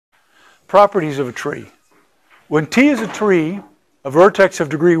properties of a tree. When T is a tree, a vertex of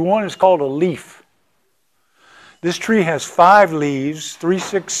degree 1 is called a leaf. This tree has 5 leaves, 3,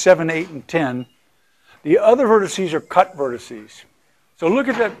 6, 7, 8, and 10. The other vertices are cut vertices. So look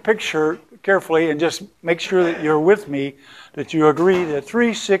at that picture carefully and just make sure that you're with me, that you agree that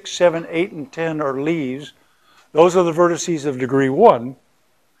 3, 6, 7, 8, and 10 are leaves. Those are the vertices of degree 1.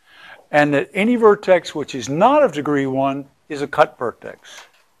 And that any vertex which is not of degree 1 is a cut vertex.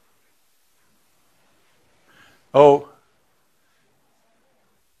 Oh.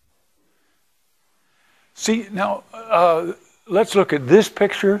 See, now, let's look at this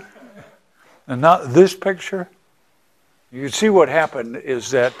picture and not this picture. You can see what happened is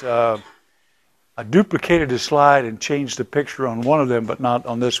that I duplicated the slide and changed the picture on one of them, but not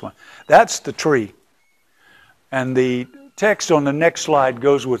on this one. That's the tree. And the text on the next slide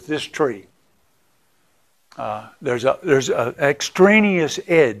goes with this tree. There's an extraneous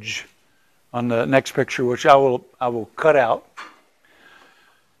edge on the next picture, which I will cut out.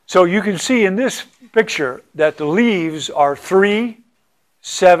 So you can see in this picture that the leaves are 3,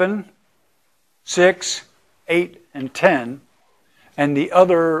 7, 6, 8, and 10, and the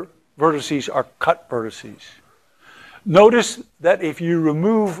other vertices are cut vertices. Notice that if you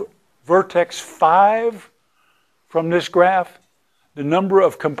remove vertex 5 from this graph, the number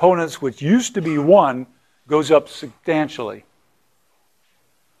of components which used to be 1 goes up substantially.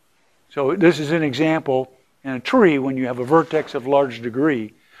 So this is an example in a tree when you have a vertex of large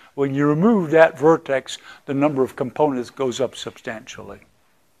degree. When you remove that vertex, the number of components goes up substantially.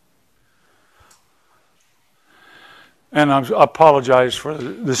 And I apologize for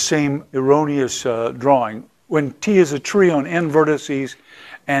the same erroneous drawing. When T is a tree on n vertices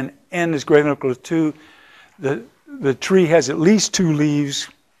and n is greater than or equal to 2, the tree has at least 2 leaves.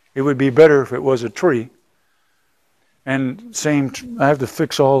 It would be better if it was a tree. And same, I have to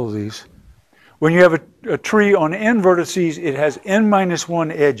fix all of these. When you have a tree on n vertices, it has n minus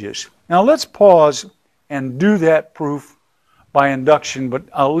 1 edges. Now let's pause and do that proof by induction, but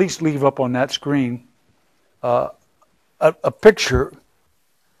I'll at least leave up on that screen a picture.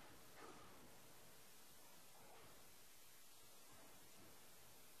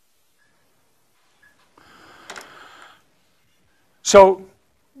 So,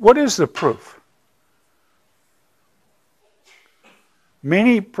 what is the proof?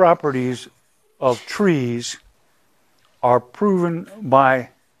 Many properties of trees are proven by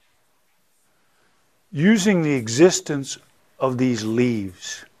using the existence of these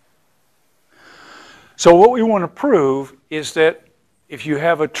leaves. So what we want to prove is that if you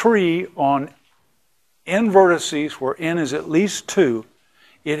have a tree on n vertices where n is at least 2,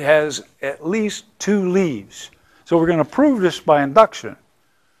 it has at least 2 leaves. So we're going to prove this by induction.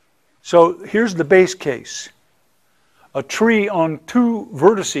 So here's the base case. A tree on 2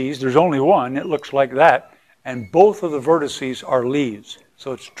 vertices, there's only one, it looks like that, and both of the vertices are leaves.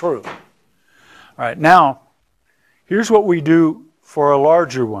 So it's true. All right, now, here's what we do for a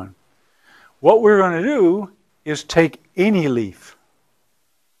larger one. What we're going to do is take any leaf.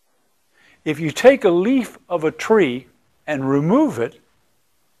 If you take a leaf of a tree and remove it,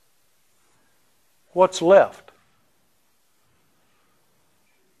 what's left?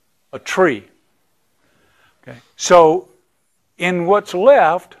 A tree. Okay. So in what's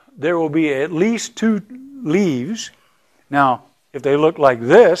left, there will be at least 2 leaves. Now, if they look like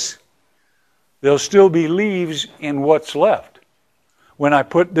this, there'll still be leaves in what's left when I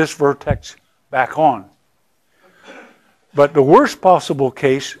put this vertex back on. But the worst possible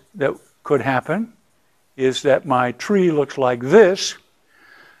case that could happen is that my tree looks like this.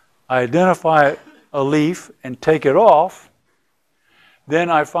 I identify a leaf and take it off.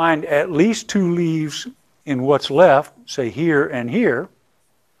 Then I find at least 2 leaves in what's left, say here and here.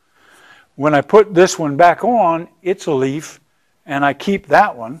 When I put this one back on, it's a leaf, and I keep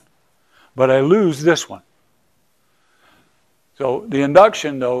that one, but I lose this one. So the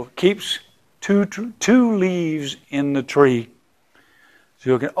induction, though, keeps two leaves in the tree. So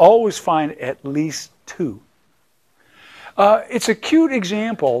you can always find at least 2. It's a cute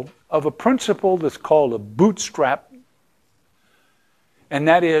example of a principle that's called a bootstrap, and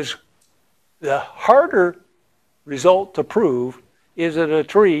that is the harder result to prove is that a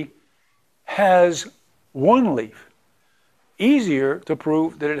tree has 1 leaf. Easier to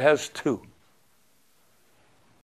prove that it has 2.